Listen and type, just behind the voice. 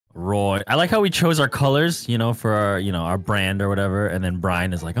Roy. I like how we chose our colors, you know, for our, you know, our brand or whatever. And then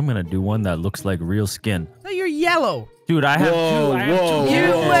Brian is like, I'm gonna do one that looks like real skin. No, you're yellow. Dude, I have two.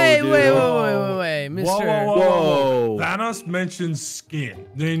 Wait, mister. Whoa. Thanos mentions skin.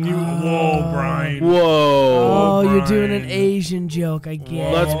 Then you, whoa, Brian. Whoa. Oh, Brian. you're doing an Asian joke. I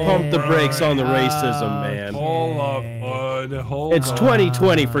get Let's it. pump the brakes on the racism, man. Hold up, bud. Hold It's up.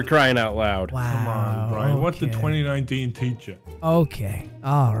 2020 for crying out loud. Wow. Come on, Brian. What did okay. 2019 teach you? Okay.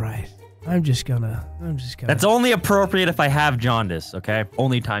 All right. I'm just gonna. That's only appropriate if I have jaundice, okay?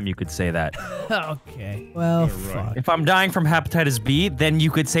 Only time you could say that. Okay. Well, fuck. If I'm dying from hepatitis B, then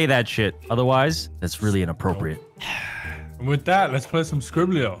you could say that shit. Otherwise, that's really inappropriate. And with that, let's play some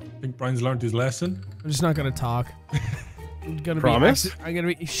Scribblio. I think Brian's learned his lesson. I'm just not gonna talk. I'm gonna Promise? be. I'm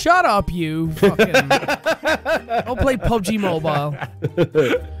gonna be. Shut up, you fucking. Don't play PUBG Mobile.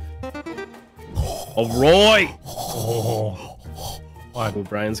 Oh, Roy. Oh. What? Well,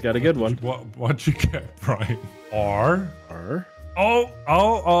 Brian's got a good one. What'd you get, Brian? R? R?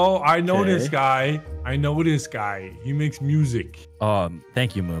 Oh, I know Okay. this guy. I know this guy. He makes music.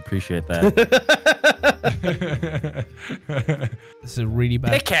 Thank you, Moo. Appreciate that. This is really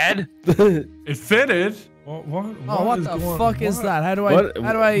bad. Dickhead! It fitted. What Oh, what the fuck is that? How do I? What?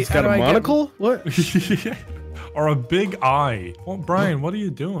 How do I? He's how got do a I get- monocle? What? Or a big eye. Oh, Brian, what are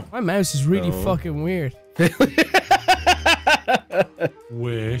you doing? My mouse is really No. fucking weird.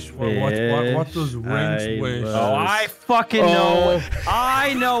 Wish. What does rings I wish? love- Oh, I fucking know.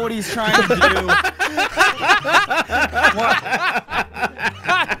 I know what he's trying to do.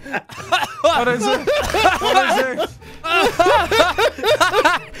 What is it? What is it?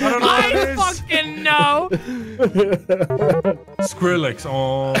 I don't know what it is. fucking know. Skrillex.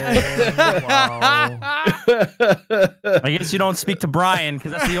 Oh, wow. I guess you don't speak to Brian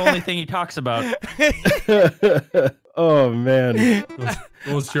because that's the only thing he talks about. Oh, man.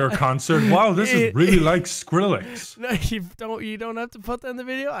 Goes to your concert. Wow, this is really like Skrillex. No, you don't have to put that in the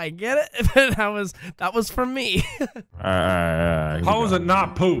video. I get it. that was from me. How is it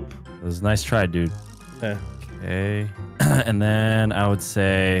not poop? It was a nice try, dude. Yeah. Okay. And then I would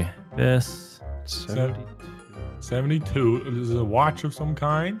say this. 72. Is it a watch of some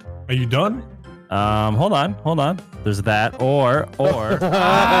kind? Are you done? Hold on. There's that. Or.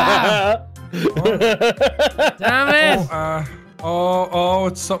 Damn it. Oh,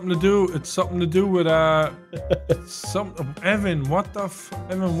 it's something to do. It's something to do with Evan, Evan,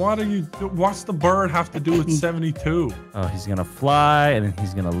 what are you what's the bird have to do with 72? Oh, he's gonna fly and then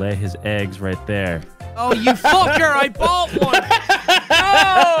he's gonna lay his eggs right there. Oh, you fucker! I bought one. No,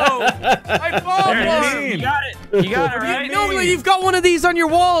 I bought one. You got it. You got it, right? Nogla, you've got one of these on your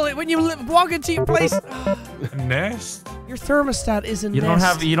wall when you walk into your place. A nest? Your thermostat is a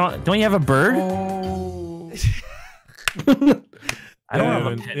nest. Don't you have a bird? Oh. I don't have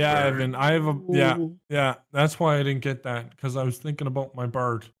a pet bird. Evan, I have a yeah. That's why I didn't get that because I was thinking about my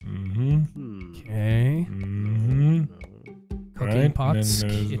bird. Okay. Cooking Right, pots,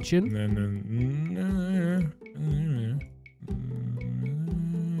 and then kitchen.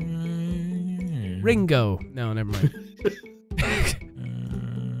 Ringo. No, never mind.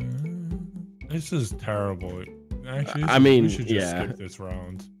 This is terrible. Actually, I mean, we should just yeah. skip this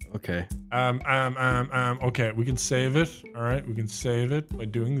round. Okay. Okay, we can save it. All right, we can save it by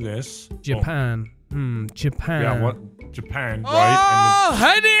doing this. Japan. Japan. Yeah, what? Japan, Oh, right?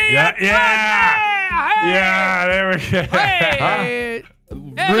 honey! Yeah, there we go. Hey!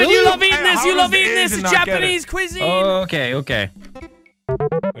 Evan, Really? you love eating this. You How love does eating this. Asian It's not get Japanese cuisine. Okay.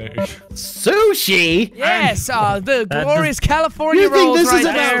 Sushi? Yes, the glorious California You think rolls this right is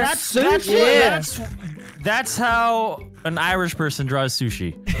about there. sushi? That's how an Irish person draws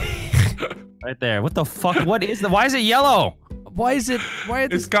sushi. Right there. What the fuck? What is why is it yellow? Why is it?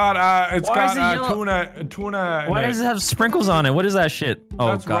 It's got Why is it yellow? tuna. Why does it have sprinkles on it? What is that shit? Oh,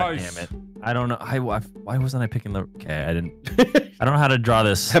 That's god rice. damn it. I don't know. Why wasn't I picking the... Okay, I didn't... I don't know how to draw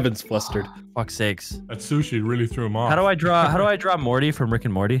this. Heaven's flustered. Fuck's sakes. That sushi really threw him off. How do I draw Morty from Rick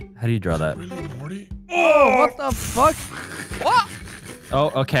and Morty? How do you draw that? Really, Morty? Oh, what the fuck? What?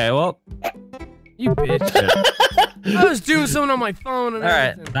 Oh, okay, well... You bitch. I was doing something on my phone and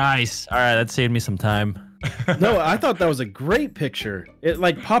Alright, everything. nice. Alright, that saved me some time. No, I thought that was a great picture. It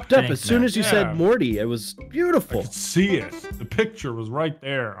like popped up Thanks, as soon man. as you Yeah. said Morty. It was I beautiful. could see it. The picture was right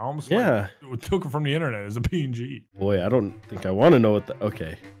there. Almost Yeah. like it took it from the internet as a PNG. Boy, I don't think I want to know what the...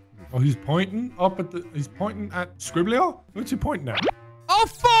 Okay. Oh, he's pointing up at the... He's pointing at Scribblio? What's he pointing at? Oh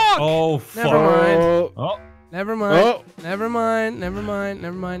fuck! Oh, fuck. Never mind. Oh, Oh, Never mind. oh. Never mind. mind. Never mind.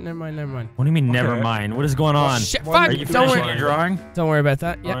 Never mind. Never mind. Never mind. What do you mean, Okay. never mind? What is going on? Shit, Why fuck. Are you Don't finishing worry. your drawing? Don't worry about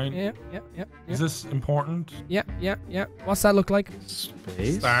that. Yeah, Fine. yeah. Is this important? Yeah. What's that look like?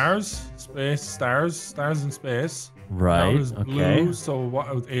 Space. Stars, space, stars in space. Right. Now it's Okay. blue. So what?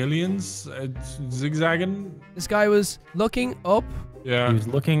 Aliens zigzagging. This guy was looking up. Yeah. He was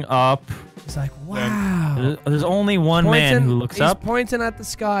looking up. He's like, wow. There's only one man who looks he's up. pointing at the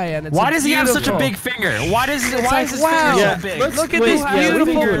sky, and it's Why does he have such a beautiful- big finger? Why does his like, finger wow. so Yeah, big? let's- Look at wait, this yeah, we need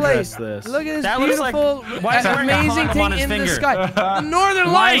beautiful to address place. this. Look at this That looks like- beautiful, why is there a amazing condom thing on his in the finger? sky. The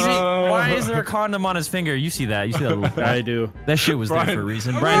Northern Why is, Lights. why is there a condom on his finger? You see that? You see that little I do. That shit was there Brian- for a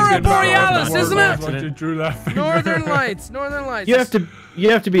reason. Aurora Brian's getting Borealis, fucked on isn't purpose. it? Like you drew that finger. Northern Lights. Northern Lights.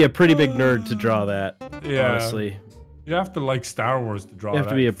 You have to be a pretty big nerd to draw that. Yeah. Honestly, You have to like Star Wars to draw you have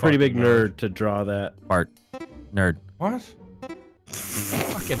that. to be a pretty big fucking nerd to draw that. Bart. Nerd. What?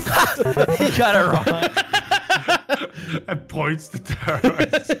 Fucking. He got it wrong. It points to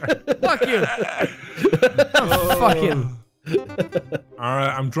Terroriser. Fuck you. Oh, fucking. Alright,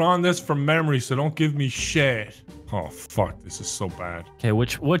 I'm drawing this from memory, so don't give me shit. Oh fuck, this is so bad. Okay,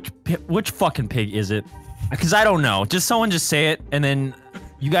 which fucking pig is it? Because I don't know. Just someone just say it, and then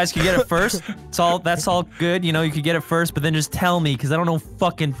you guys can get it first. That's all good. You know, you could get it first, but then just tell me, because I don't know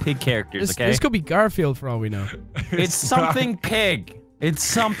fucking pig characters. This, Okay, this could be Garfield for all we know. it's something pig. It's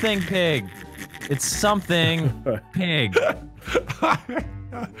something pig. It's something pig.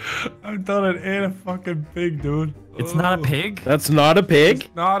 I've done it in a fucking pig, dude. It's not a pig. That's not a pig.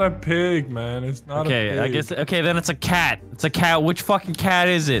 It's not a pig, man. It's not a pig. Okay, I guess. Okay, then it's a cat. It's a cat. Which fucking cat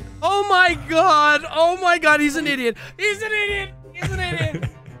is it? Oh my god. Oh my god. He's an idiot. He's an idiot. He's an idiot.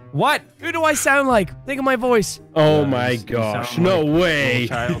 What? Who do I sound like? Think of my voice. Oh my you gosh! sound No like a way!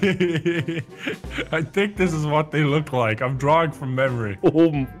 child. I think this is what they look like. I'm drawing from memory.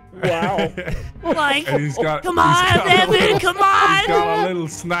 Oh, wow! Like, And he's got, come on, Evan, come He's on. got a little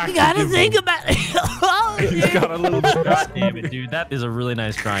snack. You gotta to give think him. about it. Oh, He's got a little snack. Damn it, dude. That is a really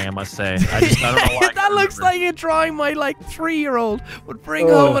nice drawing, I must say. I don't know why. I That looks remember. like a drawing my like 3-year-old would bring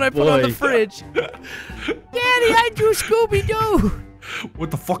Oh, home and I put on the boy. fridge. Daddy, I drew Scooby Doo.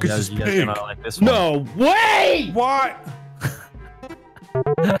 What the fuck You is guys, this you guys pig? gonna like this one. No way! What?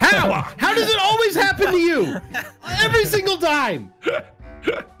 How? How does it always happen to you? Every single time.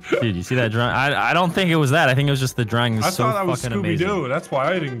 Dude, you see that drawing? I don't think it was that. I think it was just the drawing is I so thought that was fucking Scooby amazing. Doo. That's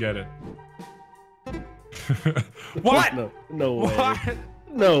why I didn't get it. What? No way. What?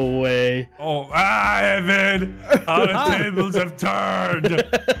 No way. Oh, Evan! How the tables have turned.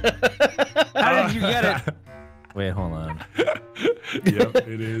 How did you get it? Wait, hold on. Yep,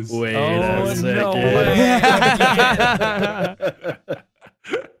 it is. Wait Oh, a second. no way.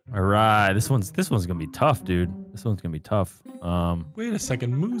 All right, this one's gonna be tough, dude. This one's gonna be tough. Wait a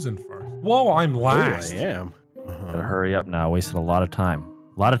second, Moozin first. Whoa, I'm Oh, last. I am. Gotta hurry up now. Wasted a lot of time.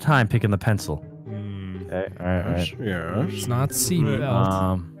 A lot of time picking the pencil. Hmm. Okay, all right, all right. Yeah. It's not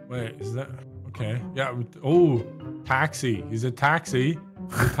seatbelt. Wait, is that okay? Yeah. Oh, taxi. He's a taxi.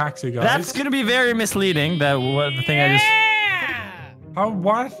 He's a taxi guy. That's gonna be very misleading. That what the thing I just. How?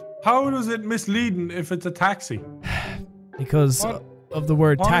 What? How is it misleading if it's a taxi? Because What? of the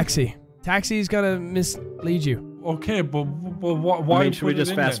word What? taxi. Taxi's gonna mislead you. Okay, but why? I mean, should we put it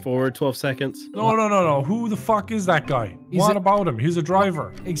just in fast then? forward 12 seconds? No. Who the fuck is that guy? He's What a- about him? He's a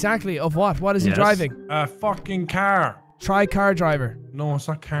driver. Exactly. Of what? What is he Yes. driving? A fucking car. Try car driver. No, it's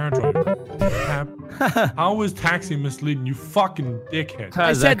not car driver. How is taxi misleading? You fucking dickhead.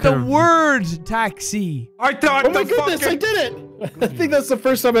 I said the word taxi. I thought Oh my the goodness, I fucking. did it! I think that's the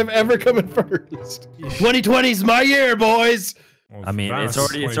first time I've ever come in first. 2020's my year, boys! I mean, That's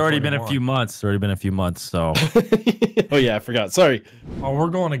it's already been a 2021. few months. It's already been a few months. So Oh yeah, I forgot. Sorry. Oh, we're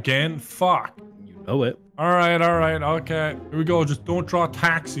going again? Fuck. You know it. All right, okay. Here we go. Just don't draw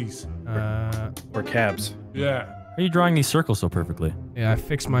taxis. Or cabs. Yeah. how are you drawing these circles so perfectly? Yeah, I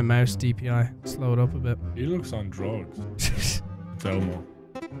fixed my mouse DPI. Slow it up a bit. He looks on drugs. It's Elmo.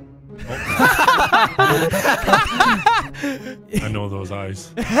 Oh. I know those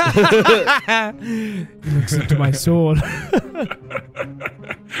eyes. He looks into my soul.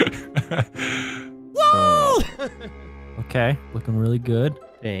 Okay, looking really good.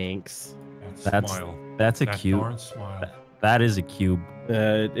 Thanks. That smile. That's a That cube. darn smile. That is a cube.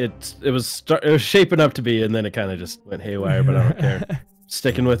 It was shaping up to be, and then it kind of just went haywire. But I don't care.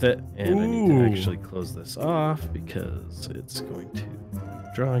 Sticking with it, and I need to Ooh. actually close this off because it's going to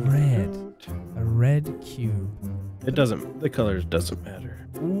drawing Red. A red cube. It doesn't. The colors doesn't matter.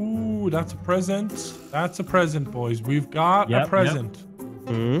 Ooh, that's a present. That's a present, boys. We've got Yep, a present.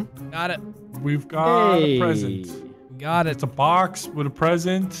 Hmm? Got it. We've got Hey. a present. Got it. It's a box with a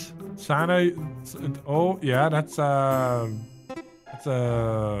present. Santa. Oh, yeah, that's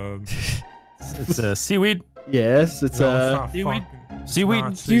It's a seaweed. Yes, it's seaweed.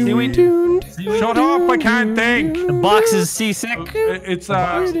 Seaweed. Seaweed. Shut up! I can't think. The box is seasick. It's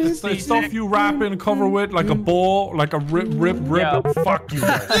the stuff you wrap and cover with like a bowl, like a rip. Yeah. Fuck you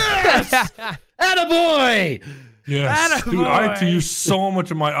guys. Attaboy! Yes, dude, I had to use so much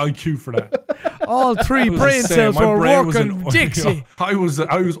of my IQ for that. All three brain cells My were brain was working. Dixie. I was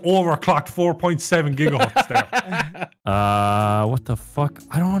overclocked 4.7 gigahertz there. What the fuck?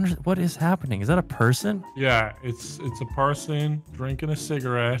 I don't understand. What is happening? Is that a person? Yeah, it's a person drinking a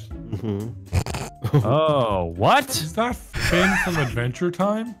cigarette. Oh, what? Is that Finn from Adventure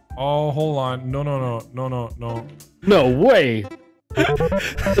Time? Oh, hold on. No. No way. Wait, why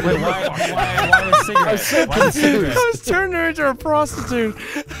the cigarette? Why the cigarette? I was turning her into a prostitute.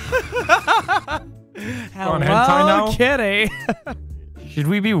 On hentai now? Kitty. Should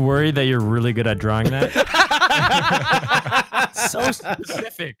we be worried that you're really good at drawing that? So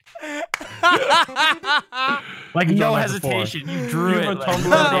specific. Like You've no done that before. hesitation. You Do drew you it. have a like, Tumblr,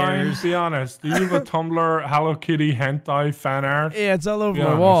 there. Brian? Be honest. Do you have a Tumblr Hello Kitty hentai fan art? Yeah, it's all over Be my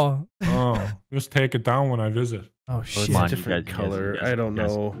honest. wall. Oh, just take it down when I visit. Oh shit. Come on, Different you guys- color. you guys- I don't you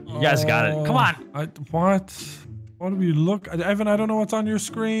guys- know. You guys got it. Come on. What? What do we look? Evan, I don't know what's on your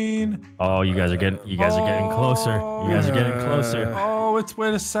screen. Oh, you guys are getting closer. You guys are getting closer. Oh,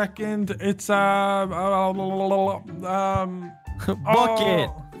 wait a second. It's Bucket.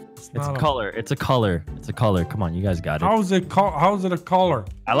 oh, It's a not color. It's a color. It's a color. Come on, you guys got it. How's it a color?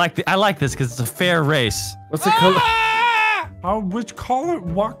 I like this because it's a fair race. What's the color? Which color?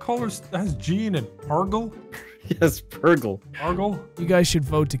 What color has G in it? Purgle? Yes, Purgle. Purgle? You guys should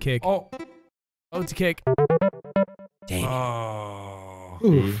vote to kick. Oh. Vote to kick. Dang. Oh.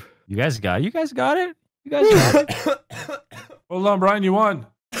 Oof. You guys got it. You guys got it. Hold on, Brian. You won.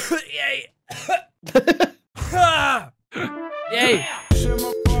 Yay. Yay.